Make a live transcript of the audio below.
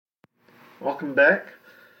Welcome back.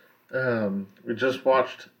 We just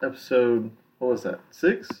watched episode, what was that,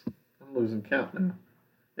 6? I'm losing count now.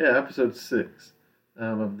 Yeah, episode 6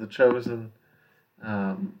 of The Chosen.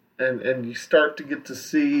 And you start to get to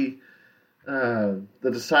see the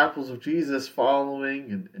disciples of Jesus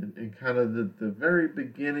following and kind of the very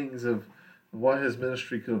beginnings of what his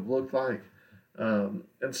ministry could have looked like. And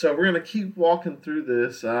so we're going to keep walking through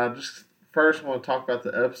this. Just first, I want to talk about the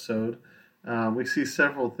episode. We see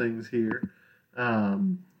several things here.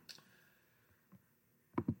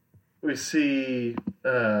 We see,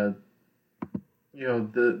 the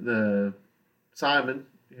Simon,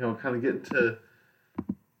 kind of getting to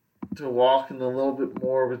walking a little bit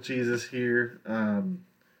more with Jesus here.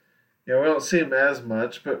 We don't see him as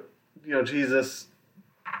much, but Jesus.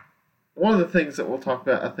 One of the things that we'll talk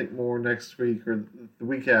about, I think, more next week or the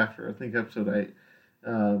week after, I think episode 8,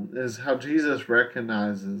 is how Jesus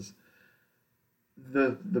recognizes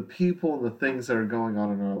the people and the things that are going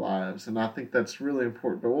on in our lives. And I think that's really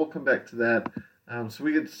important, but we'll come back to that. So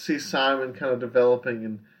we get to see Simon kind of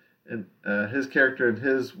developing and his character and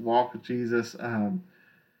his walk with Jesus.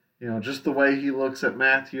 Just the way he looks at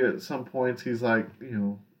Matthew at some points, he's like,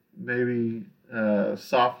 maybe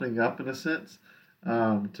softening up in a sense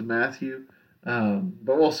to Matthew.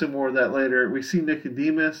 But we'll see more of that later. We see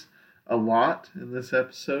Nicodemus a lot in this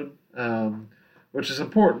episode, which is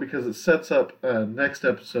important because it sets up next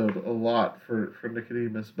episode a lot for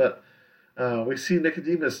Nicodemus. But we see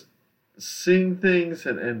Nicodemus seeing things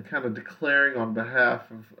and kind of declaring on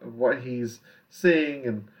behalf of what he's seeing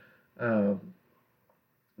and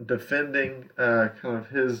defending kind of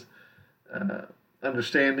his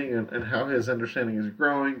understanding and how his understanding is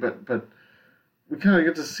growing. But we kind of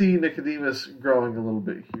get to see Nicodemus growing a little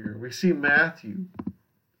bit here. We see Matthew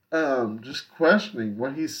just questioning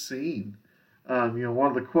what he's seen. One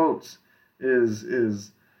of the quotes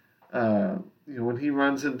is when he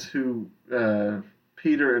runs into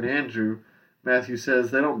Peter and Andrew, Matthew says,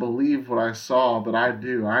 "They don't believe what I saw, but I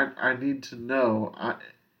do. I need to know,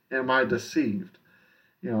 am I deceived?"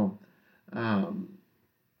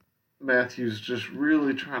 Matthew's just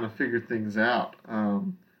really trying to figure things out,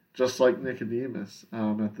 just like Nicodemus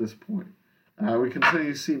at this point. We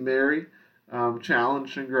continue to see Mary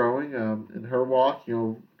challenged and growing in her walk.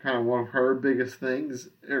 Kind of one of her biggest things,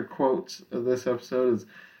 air quotes, of this episode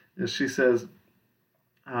is she says,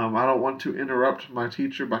 "I don't want to interrupt my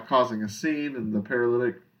teacher by causing a scene." And the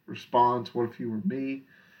paralytic responds, "What if you were me?"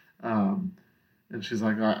 And she's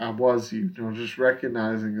like, I was you. Just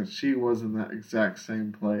recognizing that she was in that exact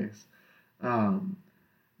same place.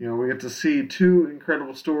 We get to see two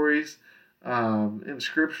incredible stories in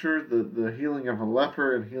Scripture, the healing of a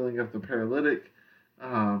leper and healing of the paralytic.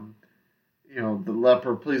 The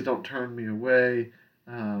leper, "Please don't turn me away."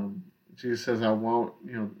 Jesus says, "I won't.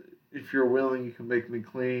 If you're willing, you can make me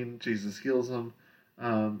clean." Jesus heals him.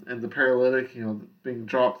 And the paralytic, being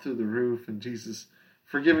dropped through the roof, and Jesus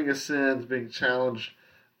forgiving his sins, being challenged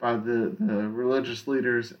by the religious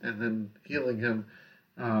leaders, and then healing him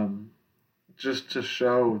just to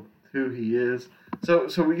show who he is. So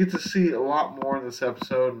we get to see a lot more in this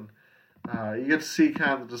episode. And, you get to see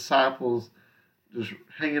kind of the disciples just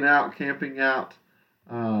hanging out, camping out.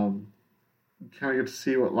 Kind of get to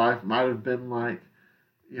see what life might have been like,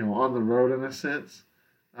 on the road in a sense,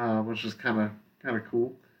 which is kind of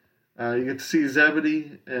cool. You get to see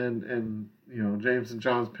Zebedee and James and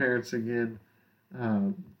John's parents again,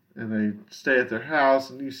 and they stay at their house,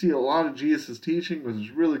 and you see a lot of Jesus' teaching, which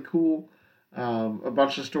is really cool. A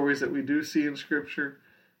bunch of stories that we do see in Scripture,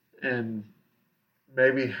 and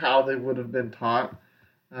maybe how they would have been taught,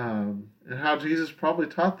 and how Jesus probably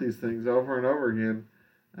taught these things over and over again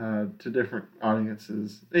to different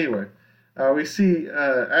audiences. Anyway, we see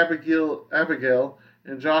Abigail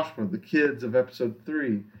and Joshua, the kids of episode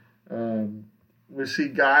 3. We see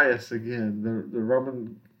Gaius again, the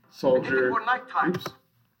Roman soldier.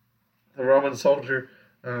 The Roman soldier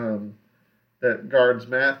that guards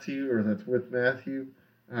Matthew, or that's with Matthew.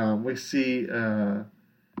 We see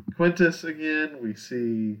Quintus again. We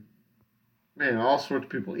see, all sorts of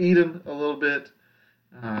people. Eden a little bit.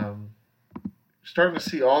 Starting to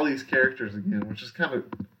see all these characters again, which is kind of,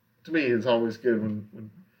 to me, is always good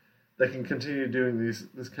when they can continue doing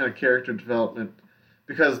this kind of character development.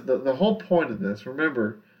 Because the whole point of this,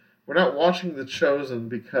 remember, we're not watching The Chosen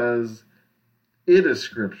because it is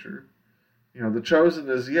Scripture. The Chosen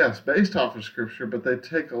is, yes, based off of Scripture, but they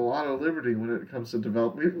take a lot of liberty when it comes to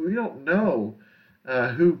development. We don't know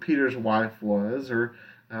who Peter's wife was, or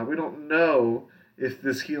we don't know if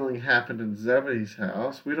this healing happened in Zebedee's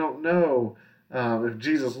house. We don't know if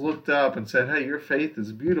Jesus looked up and said, "Hey, your faith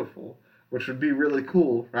is beautiful." which would be really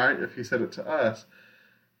cool, right, if he said it to us.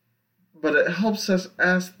 But it helps us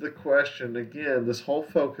ask the question again, this whole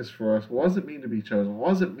focus for us, what does it mean to be chosen? What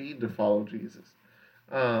does it mean to follow Jesus?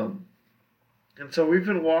 And so we've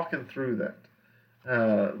been walking through that.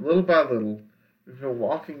 Little by little, we've been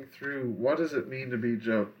walking through what does it mean to be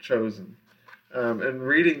chosen. And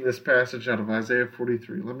reading this passage out of Isaiah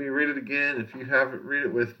 43. Let me read it again. If you haven't, read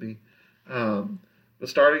it with me. But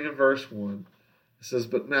starting in verse 1, it says,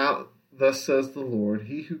 "But now thus says the Lord,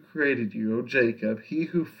 He who created you, O Jacob, He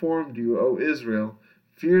who formed you, O Israel,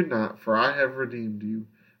 fear not, for I have redeemed you.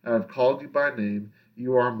 I have called you by name.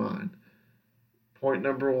 You are mine." Point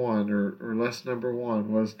number one, or lesson number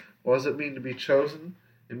one, was, what does it mean to be chosen?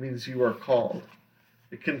 It means you are called.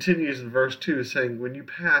 It continues in verse 2 saying, "When you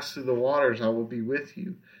pass through the waters, I will be with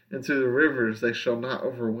you, and through the rivers they shall not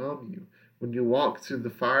overwhelm you. When you walk through the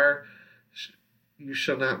fire, you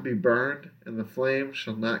shall not be burned, and the flame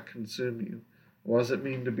shall not consume you." What does it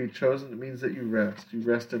mean to be chosen? It means that you rest. You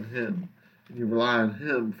rest in Him, and you rely on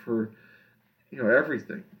Him for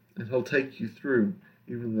everything, and He'll take you through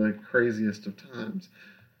even the craziest of times.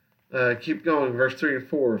 Keep going, verse 3 and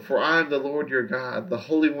 4. "For I am the Lord your God, the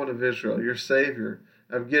Holy One of Israel, your Savior.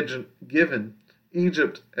 I've given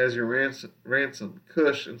Egypt as your ransom,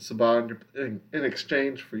 Cush and Saba in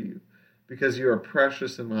exchange for you, because you are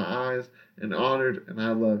precious in my eyes and honored, and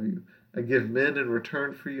I love you. I give men in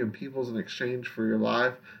return for you and peoples in exchange for your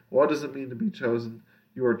life." What does it mean to be chosen?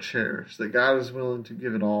 You are cherished, that God is willing to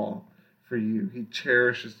give it all for you. He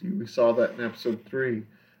cherishes you. We saw that in episode 3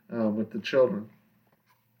 with the children.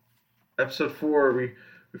 Episode 4, we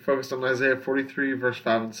focused on Isaiah 43, verse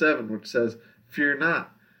 5 and 7, which says, "Fear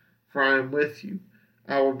not, for I am with you.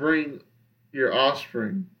 I will bring your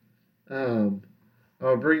offspring. I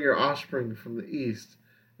will bring your offspring from the east,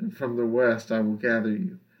 and from the west I will gather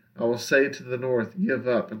you. I will say to the north, give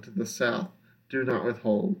up, and to the south, do not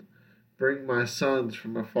withhold. Bring my sons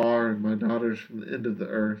from afar, and my daughters from the end of the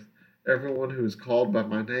earth. Everyone who is called by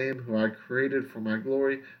my name, who I created for my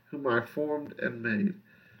glory, whom I formed and made."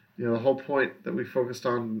 The whole point that we focused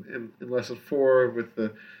on in lesson 4 with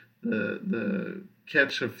the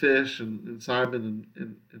catch of fish and Simon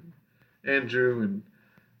and Andrew and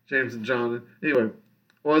James and John. Anyway,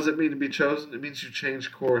 what does it mean to be chosen? It means you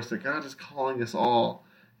change course, that God is calling us all.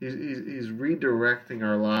 He's redirecting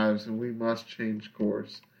our lives, and we must change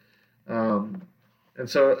course. And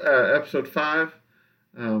so episode 5,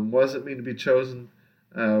 what does it mean to be chosen?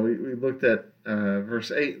 We looked at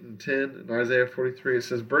verse 8 and 10 in Isaiah 43. It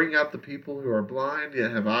says, "Bring out the people who are blind,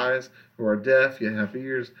 yet have eyes, who are deaf, yet have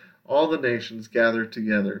ears. All the nations gather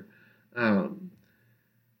together, and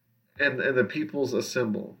the peoples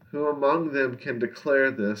assemble. Who among them can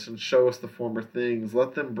declare this and show us the former things?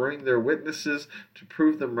 Let them bring their witnesses to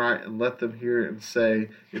prove them right, and let them hear and say,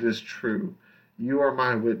 it is true. You are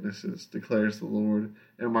my witnesses, declares the Lord,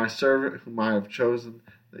 and my servant whom I have chosen,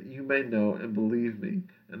 that you may know and believe me,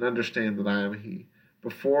 and understand that I am He.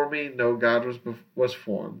 Before me no God was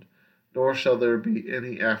formed, nor shall there be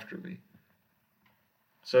any after me."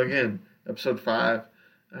 So again, episode 5,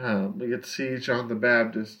 we get to see John the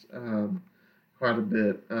Baptist quite a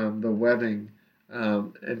bit, the wedding,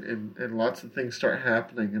 and lots of things start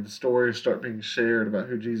happening, and stories start being shared about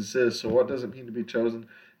who Jesus is. So what does it mean to be chosen?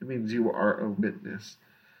 It means you are a witness.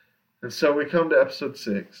 And so we come to episode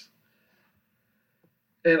 6.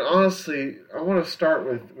 And honestly, I want to start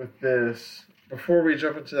with this, before we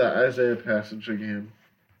jump into that Isaiah passage again.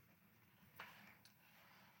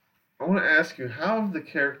 I want to ask you, how have the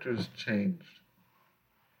characters changed?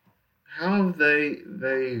 How have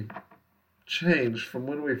they changed from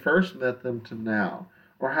when we first met them to now?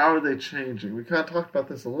 Or how are they changing? We kind of talked about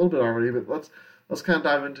this a little bit already, but let's kind of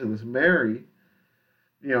dive into this. Mary,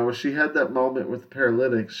 she had that moment with the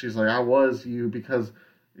paralytic. She's like, "I was you," because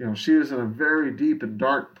she was in a very deep and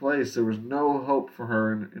dark place. There was no hope for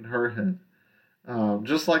her in her head.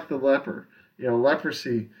 Just like the leper.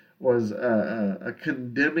 Leprosy was a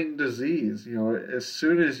condemning disease. As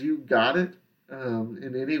soon as you got it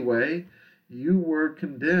in any way, you were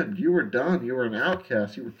condemned. You were done. You were an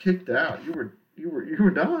outcast. You were kicked out. You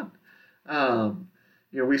were done.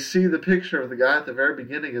 We see the picture of the guy at the very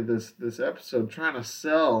beginning of this episode trying to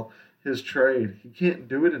sell his trade. He can't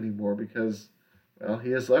do it anymore because, well,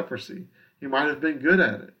 he has leprosy. He might have been good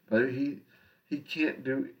at it, but he can't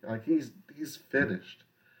do, he's finished.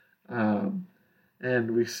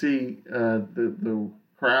 And we see the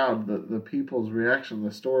crowd, the people's reaction,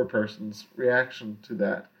 the store person's reaction to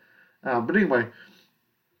that. But anyway,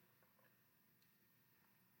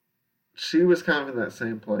 she was kind of in that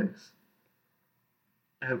same place.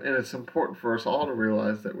 And it's important for us all to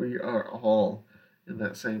realize that we are all in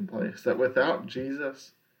that same place. That without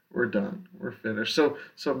Jesus, we're done. We're finished.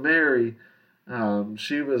 So Mary,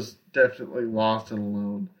 she was definitely lost and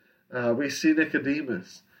alone. We see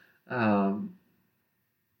Nicodemus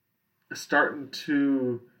starting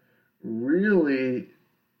to really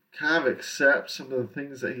kind of accept some of the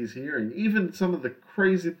things that he's hearing, even some of the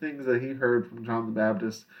crazy things that he heard from John the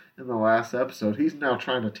Baptist in the last episode. He's now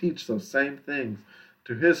trying to teach those same things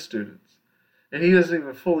to his students. And he doesn't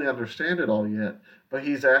even fully understand it all yet, but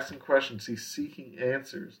he's asking questions, he's seeking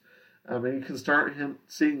answers. And you can start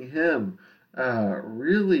seeing him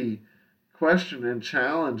really question and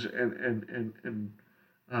challenge and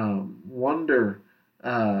wonder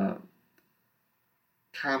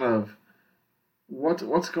kind of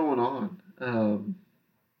what's going on.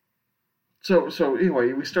 So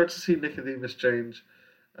anyway, we start to see Nicodemus change.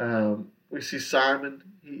 We see Simon.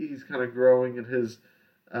 He's kind of growing in his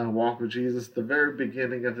walk with Jesus. The very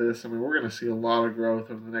beginning of this, we're going to see a lot of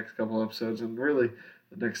growth over the next couple episodes, and really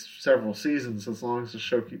the next several seasons, as long as the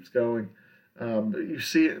show keeps going. But you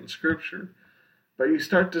see it in Scripture. But you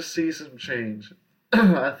start to see some change.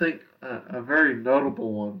 I think a very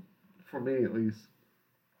notable one, for me at least,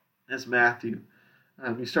 is Matthew.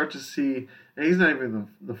 You start to see, and he's not even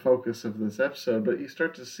the focus of this episode, but you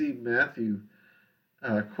start to see Matthew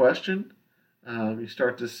question. You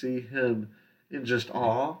start to see him in just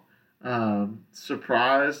awe,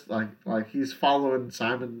 surprised, like he's following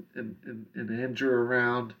Simon and Andrew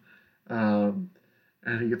around, and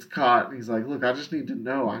he gets caught, and he's like, look, I just need to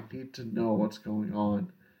know. I need to know what's going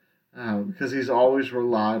on, because he's always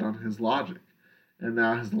relied on his logic. And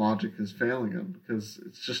now his logic is failing him because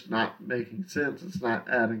it's just not making sense. It's not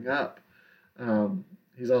adding up.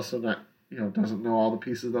 He's also not, doesn't know all the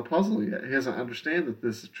pieces of the puzzle yet. He doesn't understand that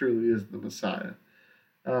this truly is the Messiah.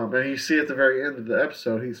 And you see at the very end of the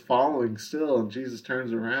episode, he's following still, and Jesus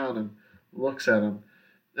turns around and looks at him.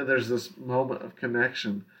 And there's this moment of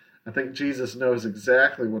connection. I think Jesus knows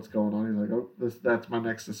exactly what's going on. He's like, oh, that's my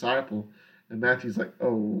next disciple. And Matthew's like,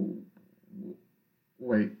 oh,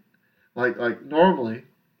 wait. Like normally,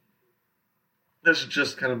 this is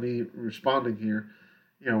just kind of me responding here.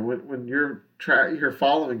 When you're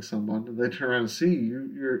following someone and they turn around and see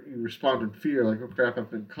you, you respond in fear, like, oh crap,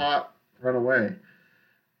 I've been caught, run away.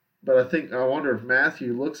 But I wonder if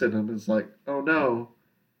Matthew looks at him and is like, oh no,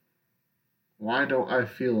 why don't I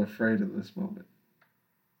feel afraid in this moment?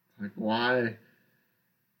 Like, why?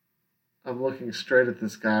 I'm looking straight at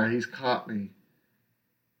this guy, he's caught me.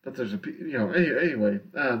 But there's anyway,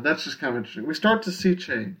 that's just kind of interesting. We start to see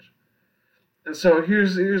change. And so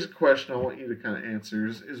here's a question I want you to kind of answer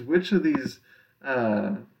is which of these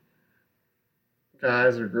guys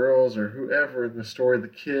or girls or whoever in the story, the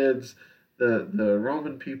kids, the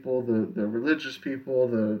Roman people, the religious people,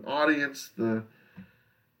 the audience, the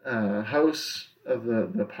hosts of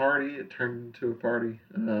the party, it turned into a party,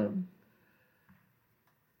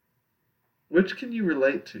 which can you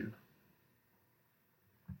relate to?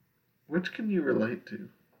 Which can you relate to?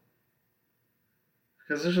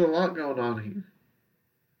 Because there's a lot going on here.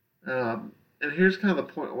 And here's kind of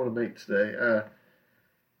the point I want to make today.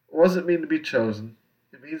 What does it mean to be chosen?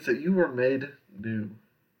 It means that you are made new.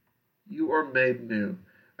 You are made new.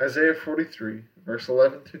 Isaiah 43, verse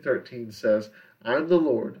 11 through 13 says, I am the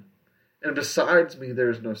Lord, and besides me there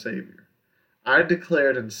is no Savior. I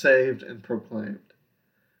declared and saved and proclaimed,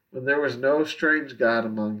 when there was no strange God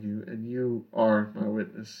among you, and you are my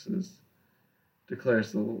witnesses,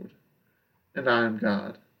 declares the Lord. And I am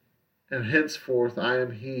God, and henceforth I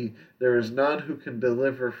am He. There is none who can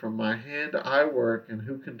deliver from my hand. I work, and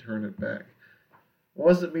who can turn it back? What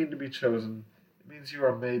does it mean to be chosen? It means you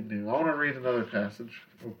are made new. I want to read another passage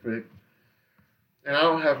real quick. And I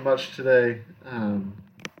don't have much today,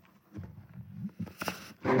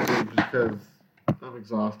 because I'm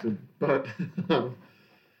exhausted. But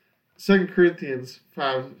 2 Corinthians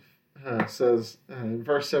 5 says, in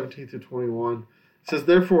verse 17 through 21, it says,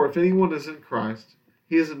 therefore, if anyone is in Christ,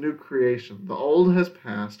 he is a new creation. The old has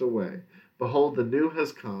passed away. Behold, the new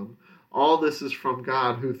has come. All this is from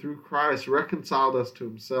God, who through Christ reconciled us to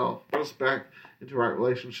himself, brought us back into right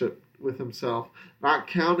relationship with himself, not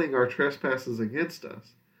counting our trespasses against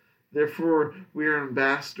us. Therefore, we are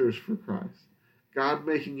ambassadors for Christ, God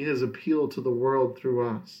making his appeal to the world through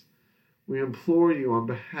us. We implore you on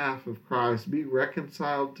behalf of Christ, be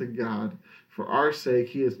reconciled to God. For our sake,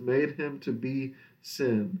 he has made him to be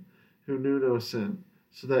sin, who knew no sin,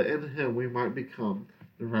 so that in him we might become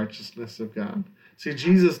the righteousness of God. See,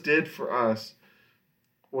 Jesus did for us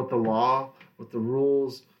what the law, what the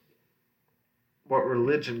rules, what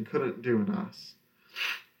religion couldn't do in us.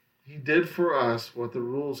 He did for us what the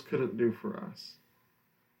rules couldn't do for us.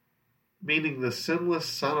 meaning the sinless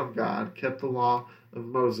Son of God kept the law of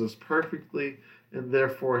Moses perfectly and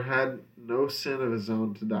therefore had no sin of his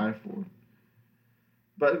own to die for.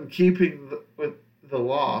 But in keeping with the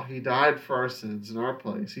law, he died for our sins in our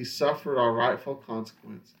place. He suffered our rightful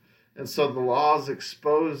consequence. And so the law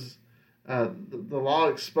exposes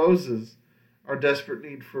our desperate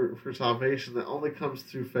need for salvation that only comes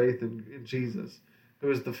through faith in Jesus,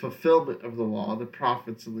 who is the fulfillment of the law, the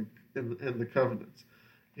prophets, and the covenants.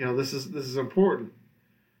 This is important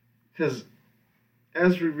because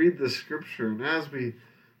as we read this scripture and as we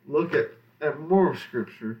look at more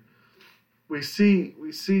scripture, we see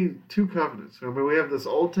two covenants. We have this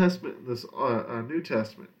Old Testament and this New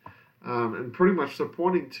Testament, and pretty much they're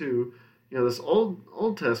pointing to this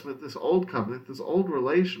Old Testament, this Old Covenant, this old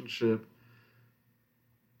relationship,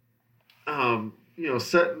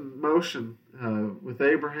 set in motion with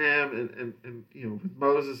Abraham and with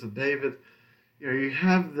Moses and David. You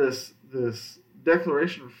have this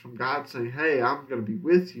declaration from God saying, "Hey, I'm going to be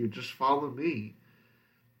with you. Just follow me."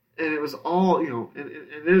 And it was all,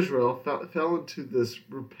 in Israel fell into this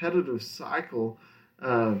repetitive cycle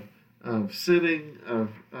of sinning, of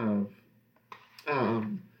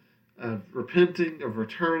repenting, of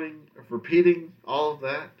returning, of repeating all of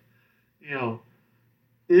that.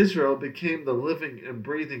 Israel became the living and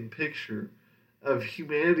breathing picture of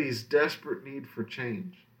humanity's desperate need for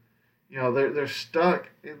change. They're stuck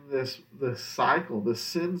in this cycle, this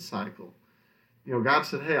sin cycle. God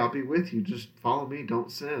said, "Hey, I'll be with you. Just follow me.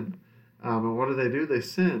 Don't sin." And what do? They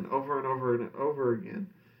sin over and over and over again.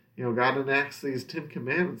 God enacts these 10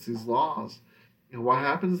 commandments, these laws. What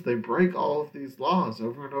happens? They break all of these laws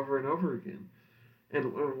over and over and over again.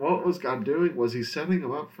 And what was God doing? Was he setting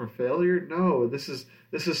them up for failure? No, this is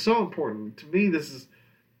so important. To me, this is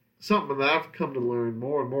something that I've come to learn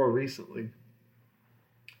more and more recently.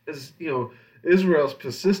 Is, Israel's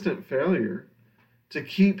persistent failure to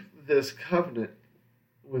keep this covenant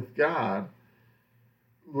with God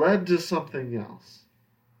led to something else.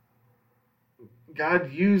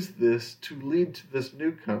 God used this to lead to this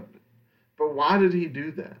new covenant. But why did he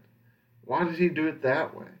do that? Why did he do it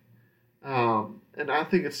that way? And I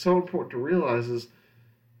think it's so important to realize is,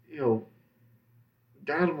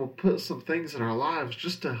 God will put some things in our lives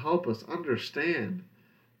just to help us understand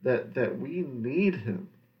that we need him.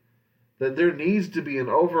 That there needs to be an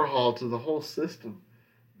overhaul to the whole system.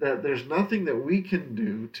 That there's nothing that we can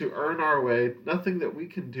do to earn our way, nothing that we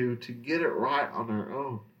can do to get it right on our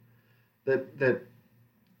own. That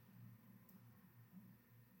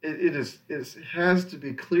it has to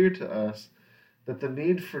be clear to us that the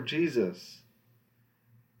need for Jesus,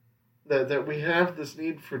 that we have this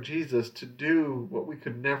need for Jesus to do what we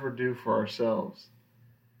could never do for ourselves.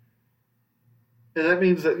 And that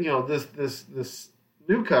means that, this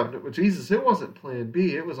new covenant with Jesus, it wasn't plan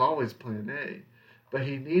B, it was always plan A. But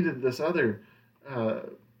he needed this other,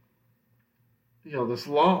 this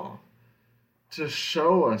law to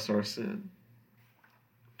show us our sin,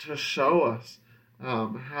 to show us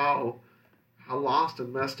how lost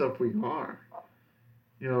and messed up we are.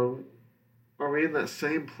 Are we in that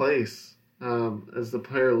same place as the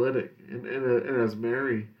paralytic and as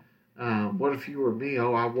Mary? What if you were me?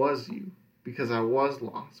 Oh, I was you, because I was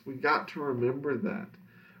lost. We got to remember that.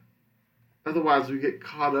 Otherwise, we get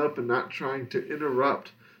caught up in not trying to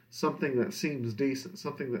interrupt something that seems decent,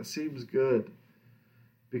 something that seems good,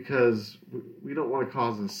 because we don't want to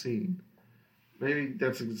cause a scene. Maybe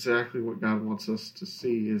that's exactly what God wants us to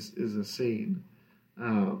see is a scene.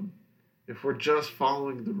 If we're just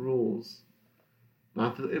following the rules,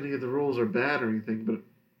 not that any of the rules are bad or anything, but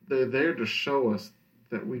they're there to show us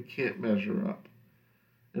that we can't measure up.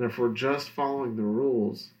 And if we're just following the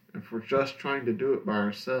rules, if we're just trying to do it by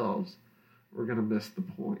ourselves, we're going to miss the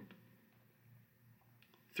point.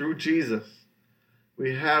 Through Jesus,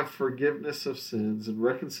 we have forgiveness of sins and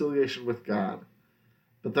reconciliation with God.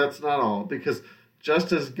 But that's not all, because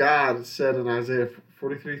just as God said in Isaiah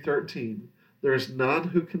 43:13, there is none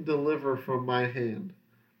who can deliver from my hand.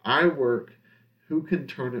 I work, who can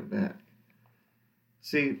turn it back?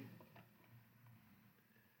 See,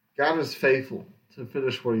 God is faithful to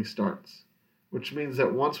finish what he starts, which means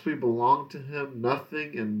that once we belong to him,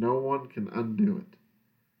 nothing and no one can undo it.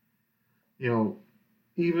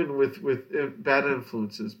 Even with bad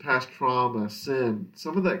influences, past trauma, sin,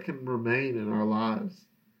 some of that can remain in our lives.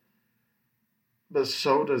 But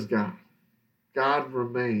so does God. God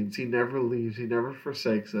remains. He never leaves. He never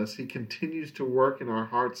forsakes us. He continues to work in our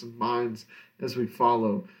hearts and minds as we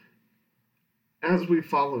follow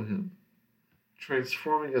him,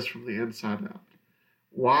 transforming us from the inside out.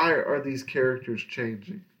 Why are these characters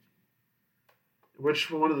changing?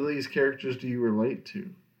 Which one of these characters do you relate to?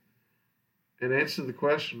 And answer the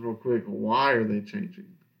question real quick, why are they changing?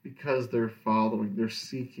 Because they're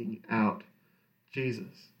seeking out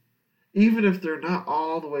Jesus. Even if they're not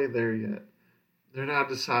all the way there yet. They're not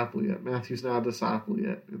a disciple yet. Matthew's not a disciple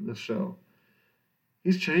yet in this show.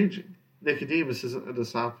 He's changing. Nicodemus isn't a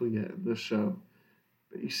disciple yet in this show.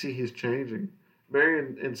 But you see he's changing.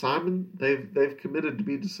 Mary and Simon, they've committed to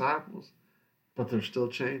be disciples. But they're still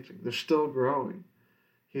changing. They're still growing.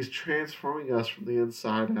 He's transforming us from the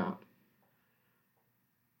inside out.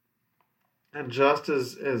 And just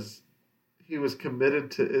as he was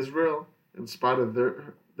committed to Israel, in spite of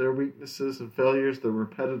their weaknesses and failures, the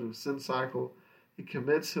repetitive sin cycle, he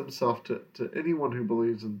commits himself to anyone who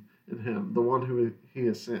believes in him, the one who he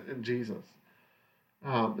has sent, in Jesus.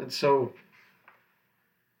 And so,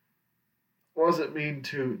 what does it mean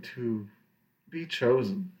to be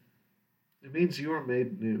chosen? It means you are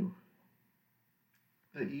made new.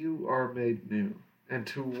 That you are made new. And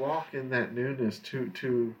to walk in that newness, to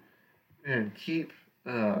keep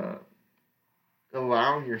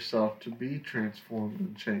allowing yourself to be transformed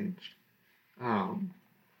and changed. And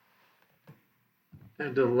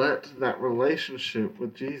to let that relationship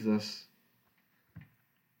with Jesus,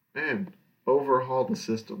 overhaul the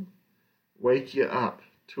system. Wake you up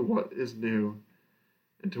to what is new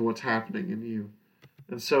and to what's happening in you.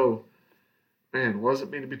 And so, what does it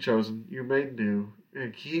mean to be chosen? You're made new.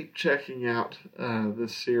 And keep checking out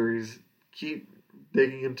this series. Keep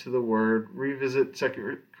digging into the Word. Revisit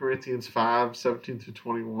 2 Corinthians 5, 17 through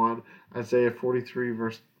 21. Isaiah 43,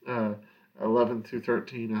 verse 11 through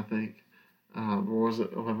 13, I think. Or was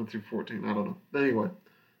it 11 through 14? I don't know. But anyway.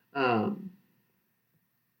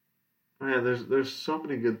 There's so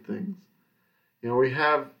many good things. We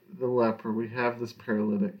have the leper. We have this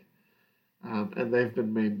paralytic. And they've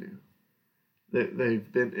been made new. They've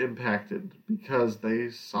been impacted because they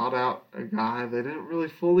sought out a guy they didn't really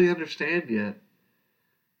fully understand yet.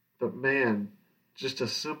 But just a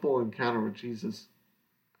simple encounter with Jesus,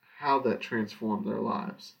 how that transformed their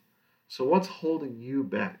lives. So what's holding you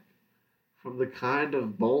back from the kind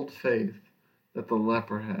of bold faith that the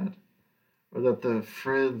leper had, or that the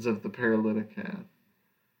friends of the paralytic had,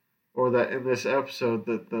 or that in this episode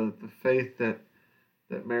that the faith that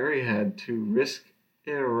Mary had to risk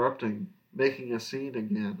interrupting, making a scene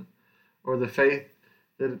again, or the faith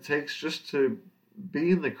that it takes just to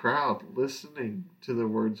be in the crowd listening to the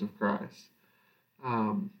words of Christ.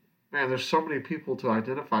 There's so many people to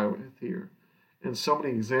identify with here, and so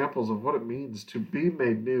many examples of what it means to be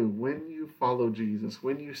made new when you follow Jesus,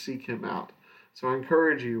 when you seek Him out. So I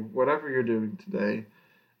encourage you, whatever you're doing today,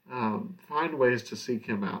 find ways to seek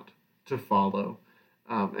Him out, to follow,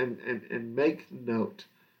 and make note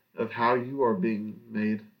of how you are being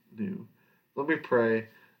made new. Let me pray,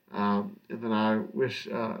 and then I wish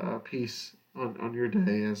peace on your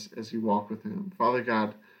day as you walk with Him. Father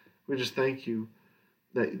God, we just thank you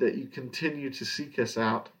that you continue to seek us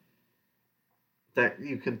out, that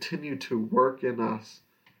you continue to work in us,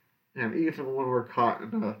 and even when we're caught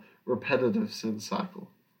in a repetitive sin cycle.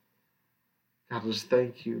 God, I just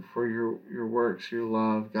thank you for your works, your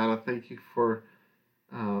love. God, I thank you for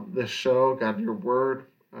this show. God, your word,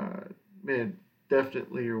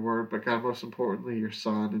 definitely your word, but God, most importantly, your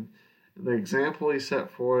Son, and the example He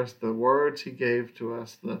set for us, the words He gave to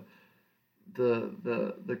us,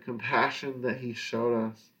 the compassion that He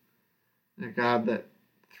showed us, and God, that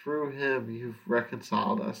through Him you've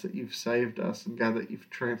reconciled us, that you've saved us, and God, that you've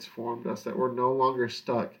transformed us, that we're no longer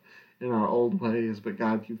stuck in our old ways, but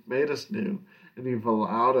God, you've made us new, and you've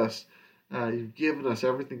allowed us, you've given us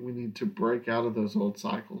everything we need to break out of those old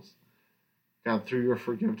cycles. God, through your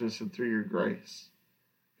forgiveness and through your grace.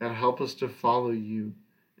 God, help us to follow you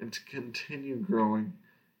and to continue growing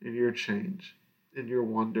in your change, in your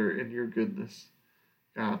wonder, in your goodness.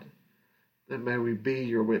 God, then may we be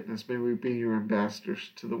your witness. May we be your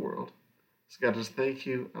ambassadors to the world. So God, just thank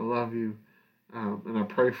you. I love you. And I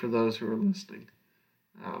pray for those who are listening,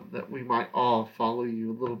 that we might all follow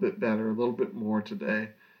you a little bit better, a little bit more today.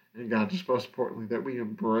 And God, just most importantly, that we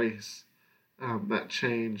embrace that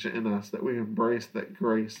change in us, that we embrace that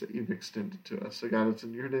grace that you've extended to us. So God, it's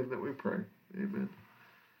in your name that we pray. Amen.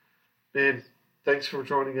 Man, thanks for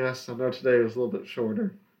joining us. I know today was a little bit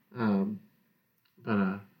shorter,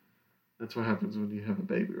 but that's what happens when you have a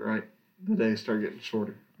baby, right? The days start getting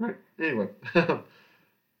shorter, right? Anyway,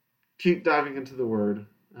 keep diving into the Word.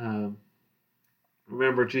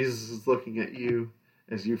 Remember, Jesus is looking at you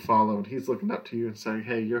as you follow, and He's looking up to you and saying,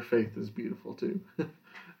 hey, your faith is beautiful too.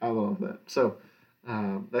 I love that. So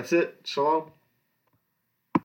that's it. Shalom.